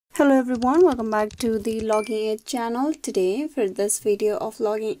Hello everyone, welcome back to the Logging Aid channel. Today for this video of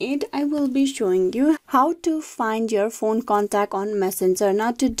Logging Aid, I will be showing you how to find your phone contact on Messenger.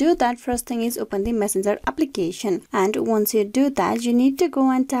 Now to do that, first thing is open the Messenger application, and once you do that, you need to go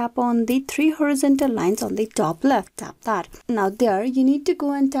and tap on the three horizontal lines on the top left. Tap that. Now there you need to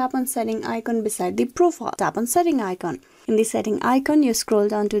go and tap on setting icon beside the profile. Tap on setting icon. In the setting icon, you scroll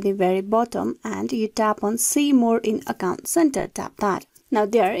down to the very bottom and you tap on see more in account center. Tap that. Now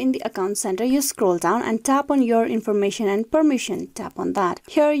there in the account center, you scroll down and tap on your information and permission. Tap on that.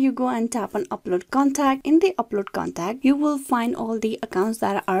 Here you go and tap on upload contact. In the upload contact, you will find all the accounts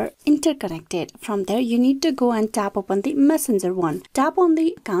that are interconnected. From there, you need to go and tap upon the messenger one. Tap on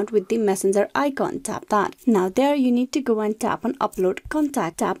the account with the messenger icon. Tap that. Now there you need to go and tap on upload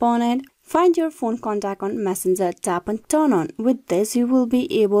contact. Tap on it. Find your phone contact on Messenger, tap on turn on. With this, you will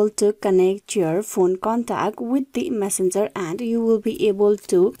be able to connect your phone contact with the Messenger, and you will be able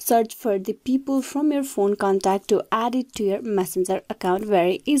to search for the people from your phone contact to add it to your Messenger account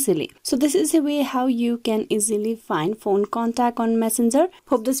very easily. So this is a way how you can easily find phone contact on Messenger.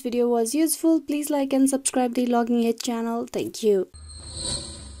 Hope this video was useful. Please like and subscribe the Logging Aid channel. Thank you.